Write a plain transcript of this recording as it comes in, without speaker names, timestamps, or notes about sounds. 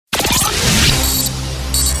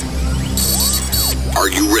Are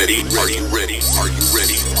you ready? Are you ready? Are you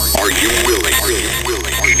ready? Are you willing? Are you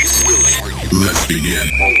willing? Are you willing? Let's begin.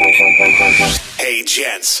 Hey,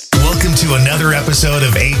 gents. Welcome to another episode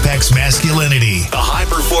of Apex Masculinity, A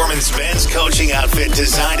high-performance men's coaching outfit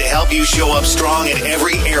designed to help you show up strong in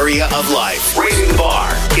every area of life. Raising the bar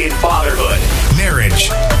in fatherhood, marriage,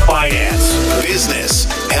 finance, business,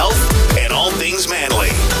 health, and all things manly.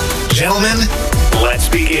 gentlemen. Let's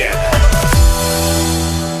begin.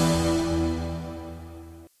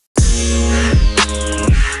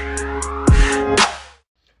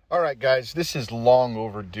 All right, guys, this is long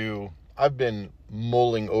overdue. I've been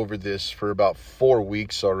mulling over this for about 4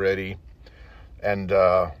 weeks already. And,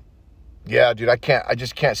 yeah, dude, I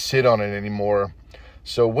just can't sit on it anymore.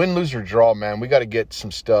 So win, lose, or draw, man, we got to get some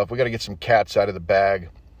stuff. We got to get some cats out of the bag.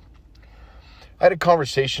 I had a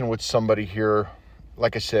conversation with somebody here,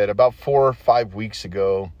 like I said, about 4 or 5 weeks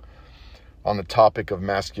ago on the topic of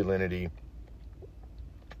masculinity.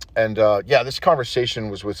 And, yeah, this conversation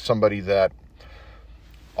was with somebody that,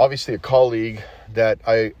 obviously a colleague that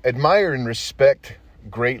I admire and respect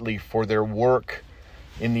greatly for their work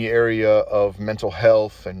in the area of mental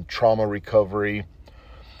health and trauma recovery.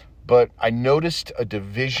 But I noticed a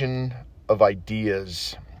division of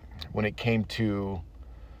ideas when it came to,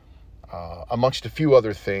 amongst a few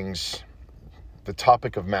other things, the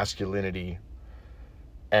topic of masculinity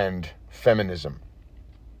and feminism.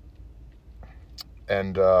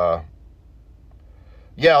 And,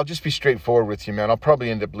 yeah, I'll just be straightforward with you, man. I'll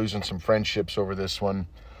probably end up losing some friendships over this one.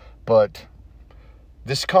 But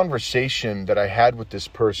this conversation that I had with this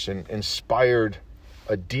person inspired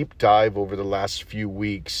a deep dive over the last few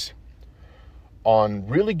weeks on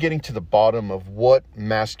really getting to the bottom of what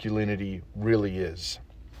masculinity really is.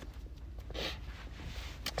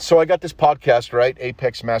 So I got this podcast, right?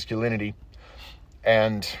 Apex Masculinity.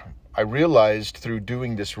 And I realized through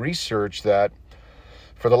doing this research that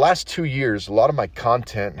for the last 2 years, a lot of my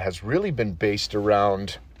content has really been based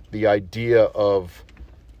around the idea of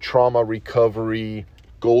trauma recovery,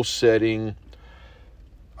 goal setting,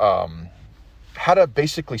 how to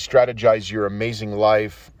basically strategize your amazing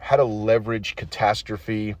life, how to leverage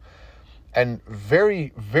catastrophe. And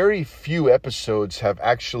very, very few episodes have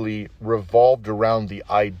actually revolved around the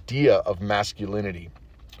idea of masculinity.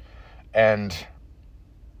 And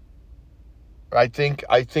I think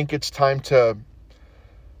it's time to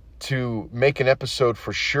make an episode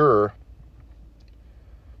for sure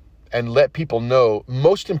and let people know,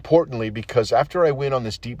 most importantly, because after I went on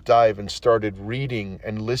this deep dive and started reading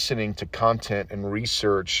and listening to content and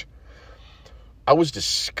research, I was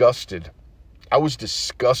disgusted.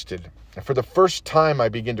 And for the first time, I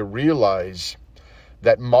began to realize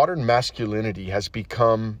that modern masculinity has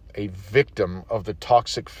become a victim of the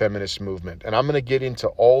toxic feminist movement. And I'm going to get into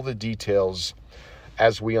all the details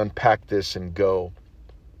as we unpack this and go.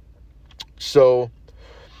 So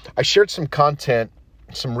I shared some content,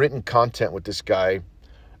 some written content with this guy,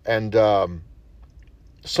 and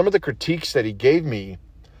some of the critiques that he gave me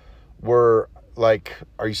were like,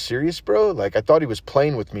 are you serious, bro? Like, I thought he was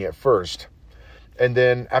playing with me at first. And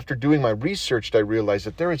then after doing my research, I realized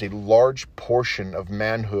that there is a large portion of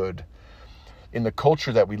manhood in the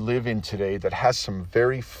culture that we live in today that has some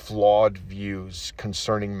very flawed views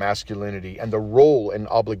concerning masculinity and the role and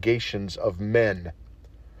obligations of men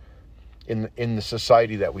in the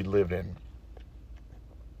society that we live in.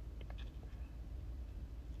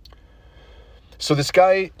 So this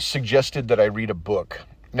guy suggested that I read a book.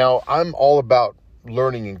 Now, I'm all about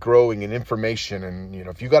learning and growing and information. And,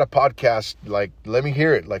 if you got a podcast, like, let me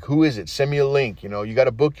hear it. Like, who is it? Send me a link. You got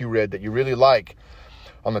a book you read that you really like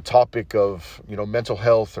on the topic of, mental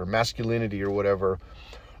health or masculinity or whatever.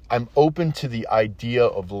 I'm open to the idea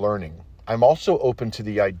of learning. I'm also open to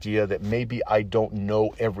the idea that maybe I don't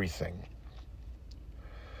know everything.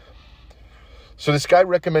 So this guy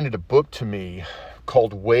recommended a book to me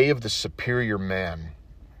called Way of the Superior Man.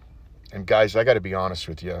 And guys, I got to be honest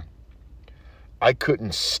with you. I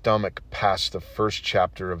couldn't stomach past the first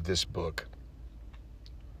chapter of this book.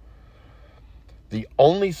 The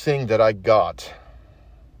only thing that I got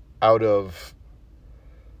out of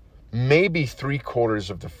maybe 3/4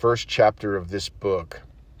 of the first chapter of this book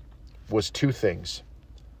was two things.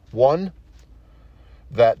 One,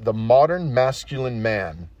 that the modern masculine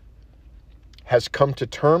man has come to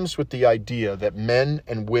terms with the idea that men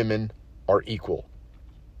and women are equal.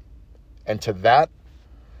 And to that,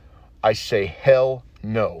 I say hell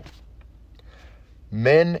no.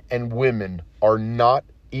 Men and women are not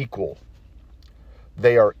equal.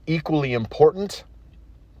 They are equally important.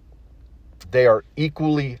 They are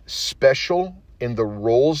equally special in the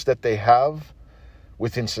roles that they have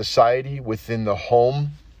within society, within the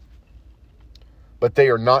home. but they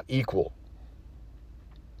are not equal.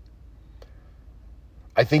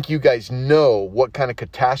 I think you guys know what kind of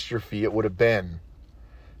catastrophe it would have been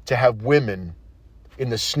to have women in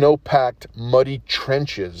the snow-packed, muddy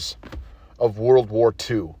trenches of World War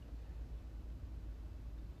II.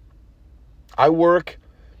 I work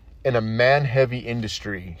in a man-heavy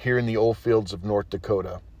industry here in the oil fields of North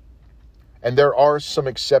Dakota. And there are some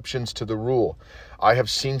exceptions to the rule. I have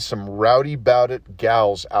seen some rowdy-bout-it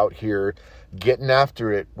gals out here getting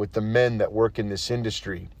after it with the men that work in this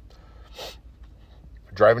industry.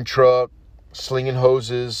 Driving truck, slinging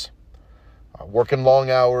hoses, working long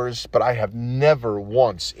hours. But I have never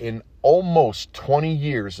once in almost 20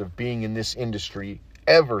 years of being in this industry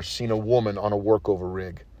ever seen a woman on a workover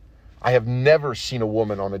rig. I have never seen a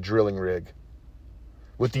woman on a drilling rig,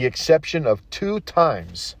 with the exception of 2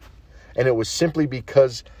 times. And it was simply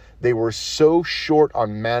because they were so short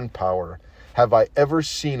on manpower. Have I ever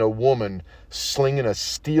seen a woman slinging a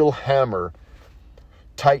steel hammer,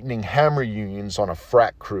 tightening hammer unions on a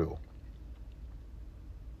frac crew?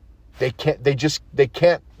 They can't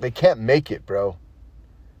make it, bro.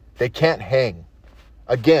 They can't hang.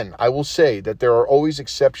 Again, I will say that there are always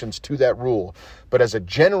exceptions to that rule, but as a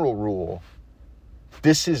general rule,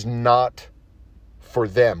 this is not for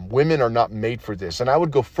them. Women are not made for this. And I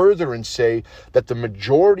would go further and say that the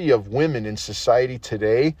majority of women in society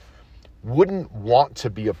today wouldn't want to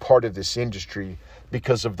be a part of this industry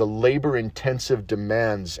because of the labor-intensive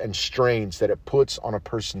demands and strains that it puts on a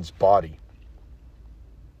person's body.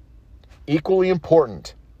 Equally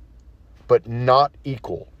important, but not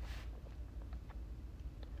equal.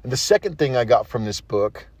 And the second thing I got from this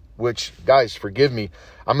book, which, guys, forgive me,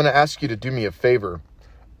 I'm going to ask you to do me a favor.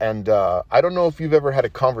 And I don't know if you've ever had a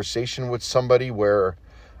conversation with somebody where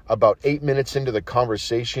about 8 minutes into the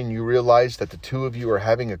conversation, you realize that the two of you are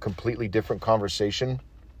having a completely different conversation.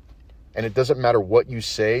 And it doesn't matter what you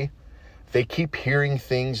say. They keep hearing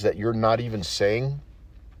things that you're not even saying.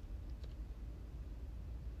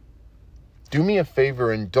 Do me a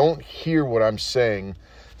favor and don't hear what I'm saying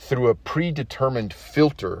through a predetermined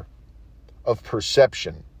filter of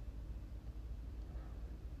perception.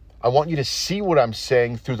 I want you to see what I'm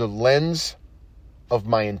saying through the lens of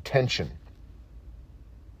my intention.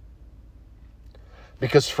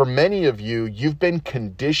 Because for many of you, you've been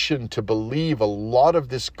conditioned to believe a lot of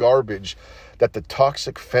this garbage that the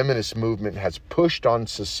toxic feminist movement has pushed on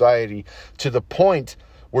society, to the point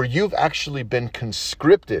where you've actually been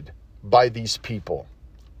conscripted by these people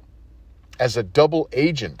as a double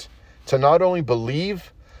agent to not only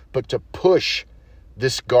believe, but to push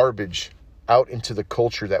this garbage out into the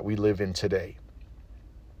culture that we live in today.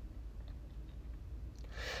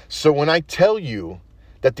 So when I tell you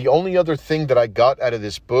that the only other thing that I got out of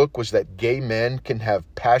this book was that gay men can have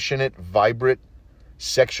passionate, vibrant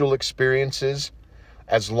sexual experiences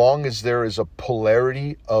as long as there is a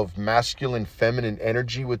polarity of masculine, feminine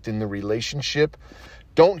energy within the relationship,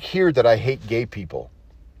 don't hear that I hate gay people,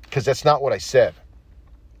 because that's not what I said.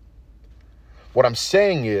 What I'm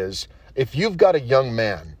saying is, if you've got a young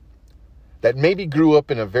man that maybe grew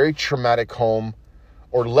up in a very traumatic home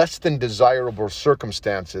or less than desirable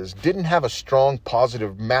circumstances, didn't have a strong,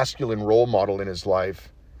 positive, masculine role model in his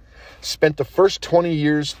life, spent the first 20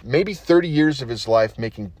 years, maybe 30 years of his life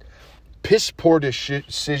making piss-poor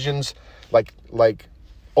decisions, like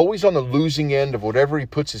always on the losing end of whatever he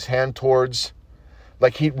puts his hand towards,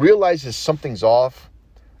 like he realizes something's off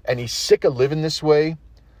and he's sick of living this way,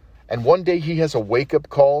 and one day he has a wake-up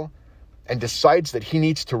call and decides that he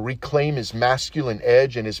needs to reclaim his masculine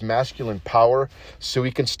edge and his masculine power so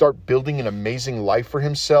he can start building an amazing life for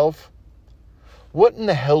himself. What in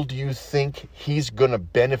the hell do you think he's going to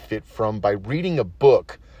benefit from by reading a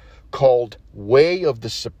book called Way of the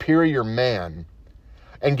Superior Man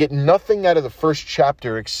and get nothing out of the first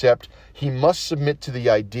chapter except he must submit to the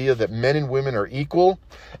idea that men and women are equal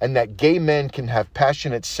and that gay men can have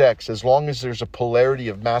passionate sex as long as there's a polarity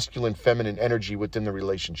of masculine, feminine energy within the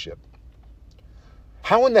relationship?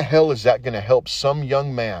 How in the hell is that going to help some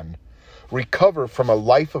young man recover from a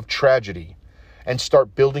life of tragedy and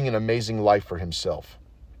start building an amazing life for himself?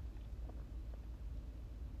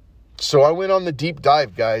 So I went on the deep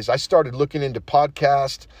dive, guys. I started looking into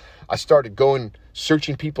podcasts. I started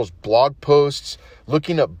searching people's blog posts,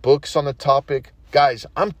 looking up books on the topic. Guys,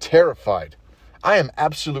 I'm terrified. I am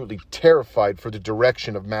absolutely terrified for the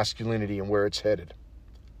direction of masculinity and where it's headed.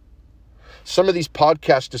 Some of these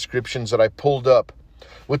podcast descriptions that I pulled up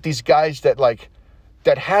with these guys that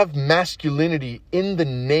have masculinity in the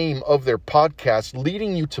name of their podcast,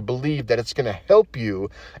 leading you to believe that it's going to help you,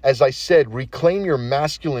 as I said, reclaim your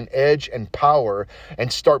masculine edge and power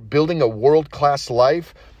and start building a world-class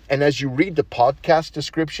life. And as you read the podcast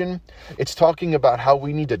description, it's talking about how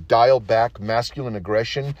we need to dial back masculine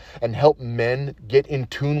aggression and help men get in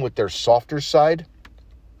tune with their softer side.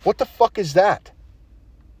 What the fuck is that?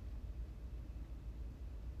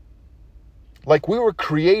 Like, we were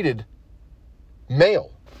created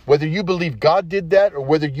male. Whether you believe God did that or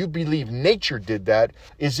whether you believe nature did that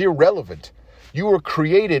is irrelevant. You were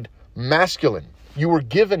created masculine. You were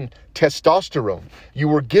given testosterone. You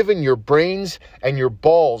were given your brains and your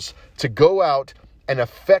balls to go out and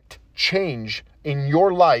affect change in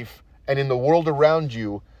your life and in the world around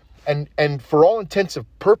you. And for all intents and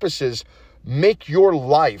purposes, make your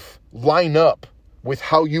life line up with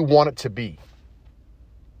how you want it to be.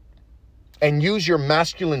 And use your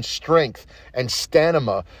masculine strength and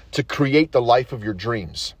stamina to create the life of your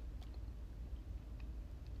dreams.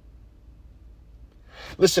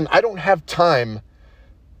 Listen, I don't have time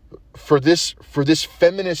for this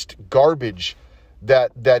feminist garbage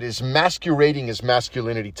that is masquerading as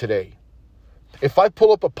masculinity today. If I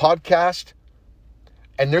pull up a podcast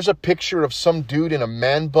and there's a picture of some dude in a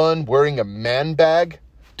man bun wearing a man bag,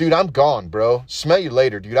 dude, I'm gone, bro. Smell you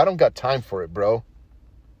later, dude. I don't got time for it, bro.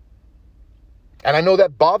 And I know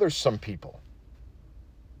that bothers some people.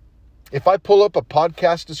 If I pull up a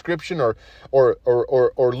podcast description or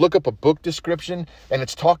look up a book description and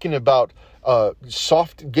it's talking about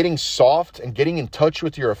getting soft and getting in touch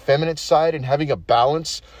with your effeminate side and having a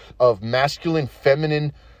balance of masculine,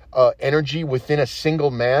 feminine energy within a single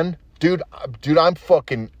man, dude, I'm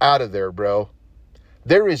fucking out of there, bro.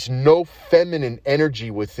 There is no feminine energy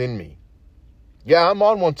within me. Yeah, I'm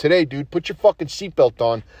on one today, dude. Put your fucking seatbelt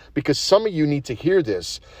on, because some of you need to hear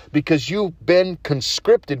this, because you've been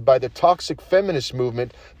conscripted by the toxic feminist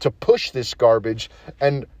movement to push this garbage,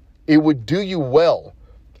 and it would do you well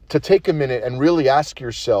to take a minute and really ask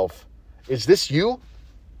yourself, is this you?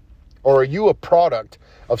 Or are you a product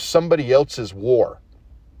of somebody else's war?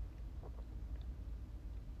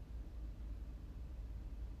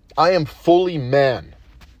 I am fully man.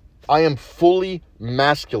 I am fully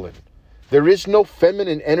masculine. There is no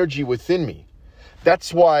feminine energy within me.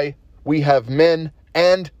 That's why we have men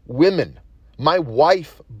and women. My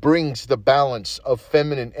wife brings the balance of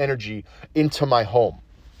feminine energy into my home.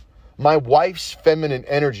 My wife's feminine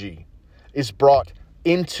energy is brought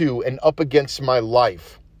into and up against my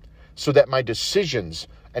life so that my decisions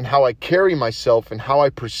and how I carry myself and how I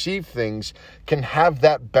perceive things can have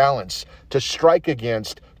that balance to strike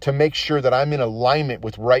against, to make sure that I'm in alignment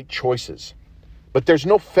with right choices. But there's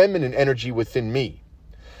no feminine energy within me.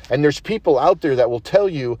 And there's people out there that will tell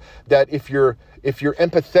you that if you're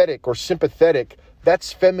empathetic or sympathetic,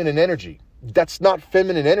 that's feminine energy. That's not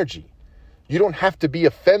feminine energy. You don't have to be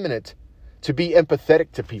effeminate to be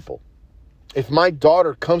empathetic to people. If my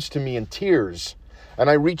daughter comes to me in tears and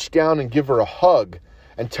I reach down and give her a hug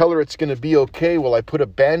and tell her it's going to be okay while I put a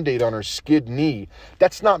Band-Aid on her skid knee,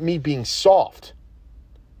 that's not me being soft.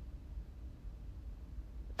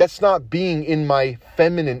 That's not being in my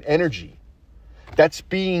feminine energy. That's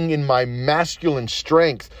being in my masculine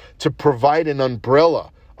strength to provide an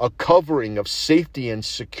umbrella, a covering of safety and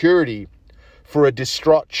security for a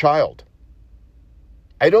distraught child.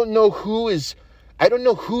 I don't know who is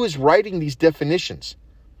writing these definitions.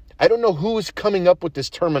 I don't know who is coming up with this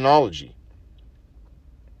terminology.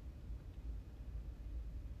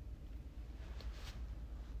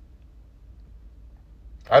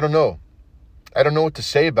 I don't know. I don't know what to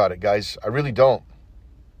say about it, guys. I really don't.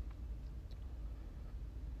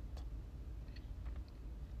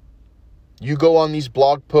 You go on these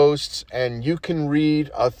blog posts and you can read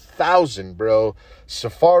 1,000, bro.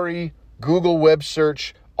 Safari, Google web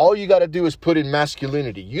search. All you got to do is put in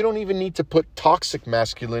masculinity. You don't even need to put toxic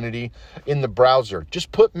masculinity in the browser.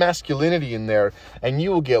 Just put masculinity in there and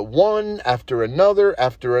you will get one after another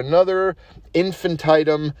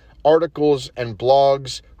infantitum articles and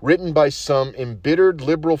blogs written by some embittered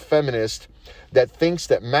liberal feminist that thinks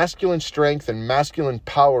that masculine strength and masculine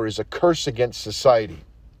power is a curse against society.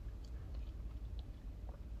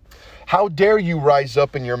 How dare you rise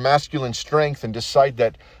up in your masculine strength and decide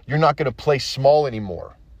that you're not going to play small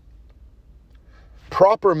anymore?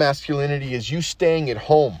 Proper masculinity is you staying at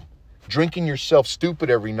home, drinking yourself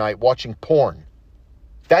stupid every night, watching porn.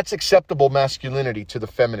 That's acceptable masculinity to the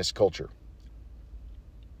feminist culture.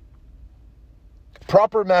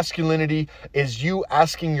 Proper masculinity is you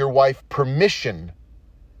asking your wife permission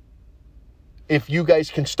if you guys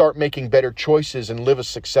can start making better choices and live a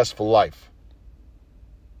successful life.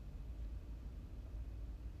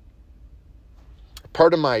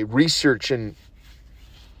 Part of my research and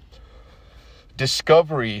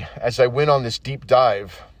discovery as I went on this deep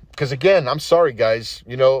dive Because again, I'm sorry, guys.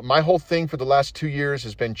 You know, my whole thing for the last 2 years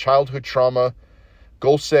has been childhood trauma,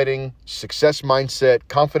 goal setting, success mindset,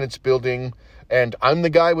 confidence building. And I'm the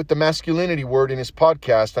guy with the masculinity word in his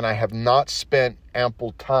podcast, and I have not spent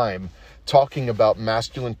ample time talking about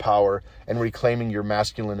masculine power and reclaiming your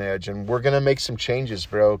masculine edge. And we're going to make some changes,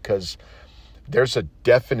 bro, because there's a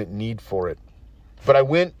definite need for it. But I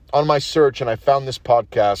went on my search and I found this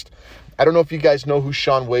podcast. I don't know if you guys know who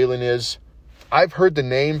Sean Whalen is. I've heard the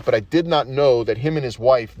name, but I did not know that him and his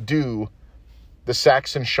wife do the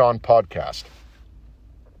Saxon Sean podcast.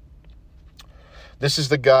 This is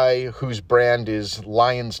the guy whose brand is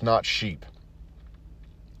Lions Not Sheep.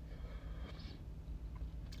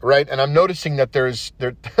 Right? And I'm noticing that there's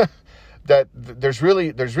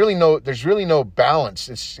really no balance.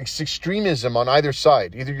 It's extremism on either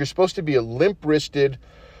side. Either you're supposed to be a limp-wristed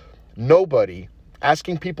nobody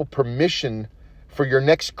asking people permission for your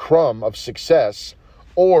next crumb of success,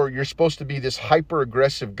 or you're supposed to be this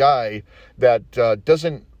hyper-aggressive guy that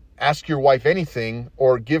doesn't ask your wife anything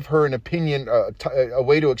or give her an opinion, a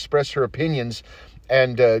way to express her opinions,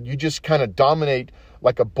 and you just kind of dominate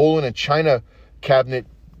like a bull in a china cabinet,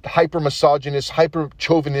 hyper-misogynist,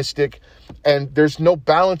 hyper-chauvinistic, and there's no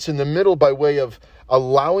balance in the middle by way of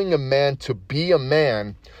allowing a man to be a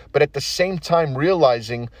man, but at the same time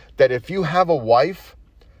realizing that if you have a wife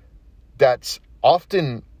that's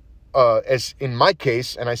often, as in my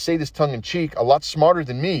case, and I say this tongue-in-cheek, a lot smarter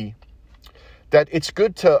than me, that it's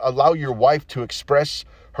good to allow your wife to express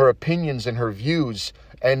her opinions and her views.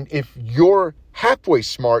 And if you're halfway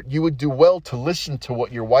smart, you would do well to listen to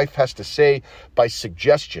what your wife has to say by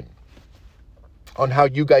suggestion on how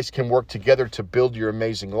you guys can work together to build your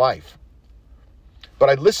amazing life. But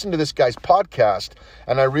I listened to this guy's podcast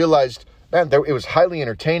and I realized, man, it was highly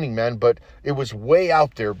entertaining, man, but it was way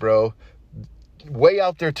out there, bro. Way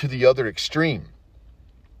out there to the other extreme.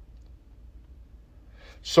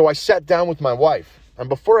 So I sat down with my wife, and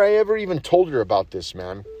before I ever even told her about this,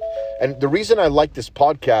 man, and the reason I like this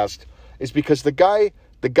podcast is because the guy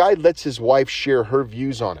lets his wife share her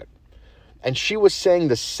views on it. And she was saying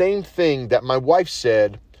the same thing that my wife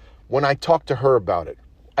said when I talked to her about it.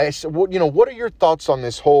 I said, well, what are your thoughts on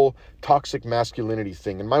this whole toxic masculinity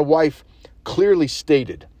thing? And my wife clearly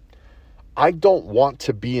stated, I don't want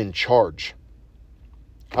to be in charge.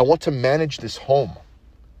 I want to manage this home.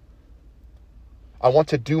 I want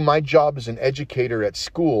to do my job as an educator at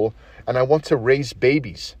school, and I want to raise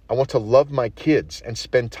babies. I want to love my kids and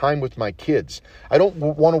spend time with my kids. I don't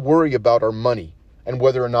want to worry about our money and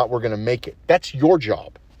whether or not we're going to make it. That's your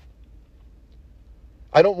job.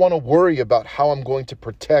 I don't want to worry about how I'm going to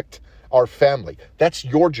protect our family. That's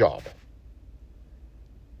your job.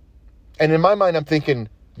 And in my mind, I'm thinking,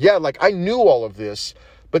 yeah, like I knew all of this,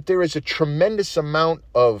 but there is a tremendous amount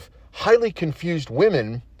of highly confused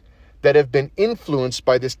women that have been influenced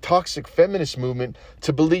by this toxic feminist movement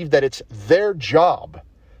to believe that it's their job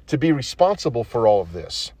to be responsible for all of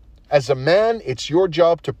this. As a man, it's your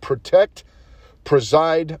job to protect,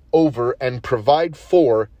 preside over, and provide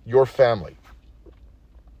for your family.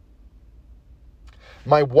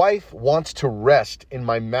 My wife wants to rest in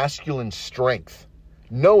my masculine strength,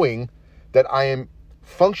 knowing that I am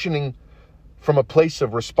functioning from a place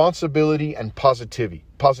of responsibility and positivity.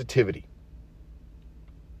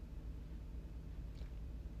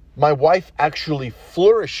 My wife actually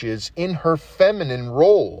flourishes in her feminine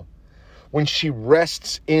role when she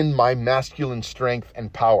rests in my masculine strength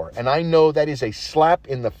and power. And I know that is a slap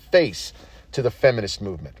in the face to the feminist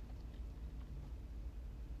movement.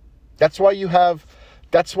 That's why you have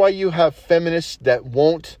feminists that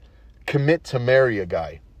won't commit to marry a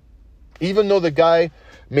guy. Even though the guy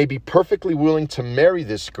may be perfectly willing to marry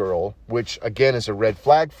this girl, which again is a red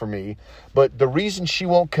flag for me, but the reason she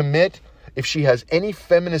won't commit, if she has any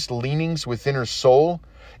feminist leanings within her soul,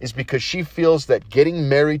 is because she feels that getting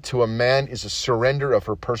married to a man is a surrender of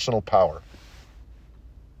her personal power.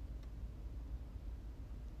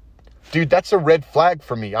 Dude, that's a red flag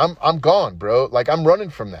for me. I'm gone, bro. Like, I'm running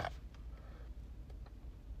from that.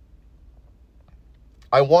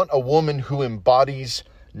 I want a woman who embodies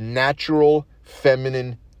natural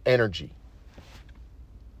feminine energy.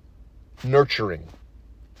 Nurturing.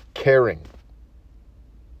 Caring.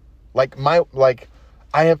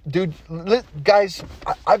 Guys,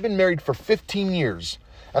 I've been married for 15 years,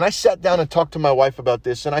 and I sat down and talked to my wife about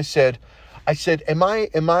this, and I said, am I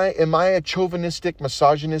a chauvinistic,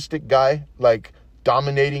 misogynistic guy, like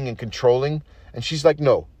dominating and controlling? And she's like,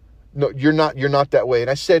 no, you're not that way. And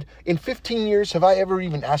I said, in 15 years, have I ever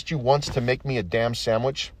even asked you once to make me a damn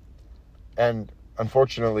sandwich? And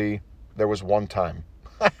unfortunately, there was one time.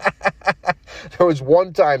 There was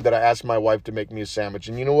one time that I asked my wife to make me a sandwich,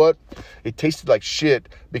 and you know what? It tasted like shit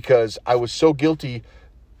because I was so guilty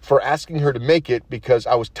for asking her to make it because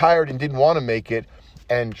I was tired and didn't want to make it,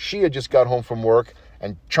 and she had just got home from work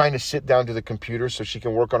and trying to sit down to the computer so she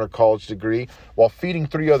can work on her college degree while feeding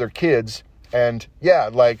 3 other kids. And yeah,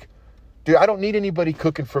 like, dude, I don't need anybody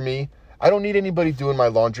cooking for me. I don't need anybody doing my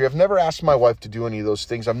laundry. I've never asked my wife to do any of those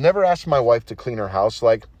things. I've never asked my wife to clean her house.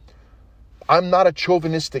 Like, I'm not a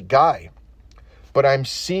chauvinistic guy, but I'm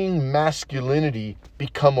seeing masculinity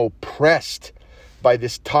become oppressed by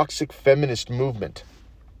this toxic feminist movement.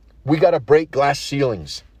 We got to break glass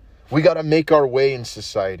ceilings. We got to make our way in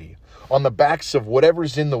society on the backs of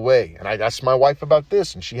whatever's in the way. And I asked my wife about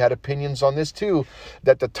this, and she had opinions on this too,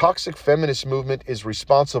 that the toxic feminist movement is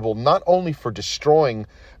responsible not only for destroying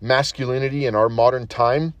masculinity in our modern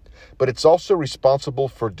time, but it's also responsible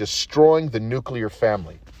for destroying the nuclear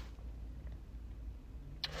family.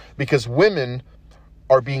 Because women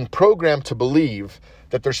are being programmed to believe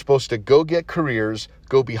that they're supposed to go get careers,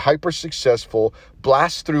 go be hyper successful,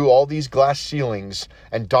 blast through all these glass ceilings,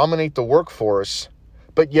 and dominate the workforce,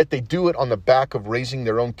 but yet they do it on the back of raising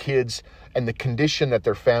their own kids and the condition that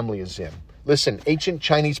their family is in. Listen, ancient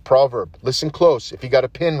Chinese proverb, listen close. If you got a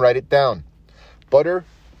pen, write it down. Butter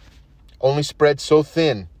only spreads so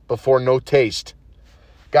thin before no taste.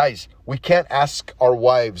 Guys, we can't ask our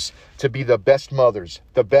wives to be the best mothers,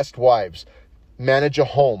 the best wives, manage a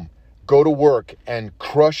home, go to work and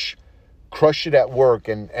crush it at work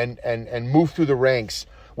and move through the ranks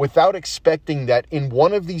without expecting that in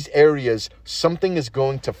one of these areas, something is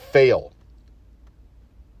going to fail.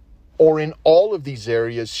 Or in all of these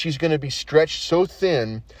areas, she's going to be stretched so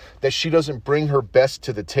thin that she doesn't bring her best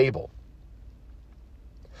to the table.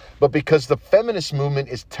 But because the feminist movement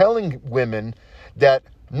is telling women that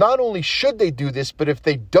not only should they do this, but if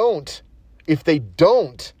they don't,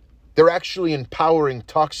 they're actually empowering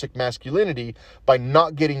toxic masculinity by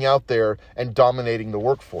not getting out there and dominating the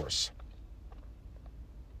workforce.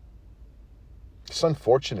 It's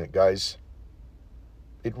unfortunate, guys.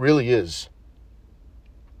 It really is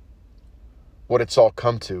what it's all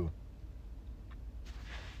come to.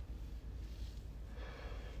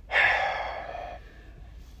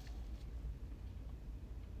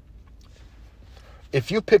 If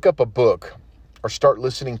you pick up a book or start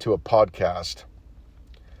listening to a podcast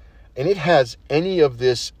and it has any of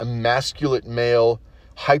this emasculate male,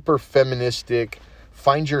 hyper-feministic,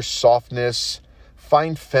 find your softness,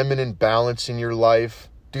 find feminine balance in your life,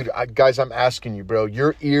 dude, guys, I'm asking you, bro,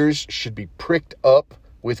 your ears should be pricked up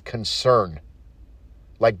with concern.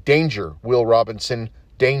 Like danger, Will Robinson,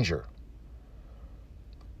 danger.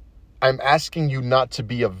 I'm asking you not to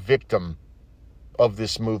be a victim of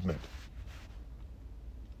this movement.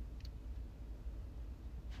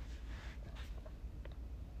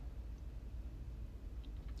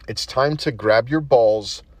 It's time to grab your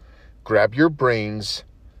balls, grab your brains,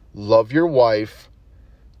 love your wife,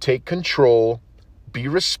 take control, be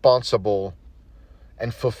responsible,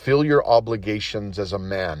 and fulfill your obligations as a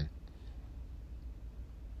man.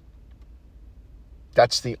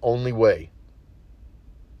 That's the only way.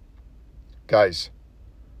 Guys,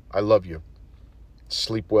 I love you.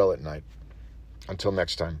 Sleep well at night. Until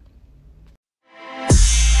next time.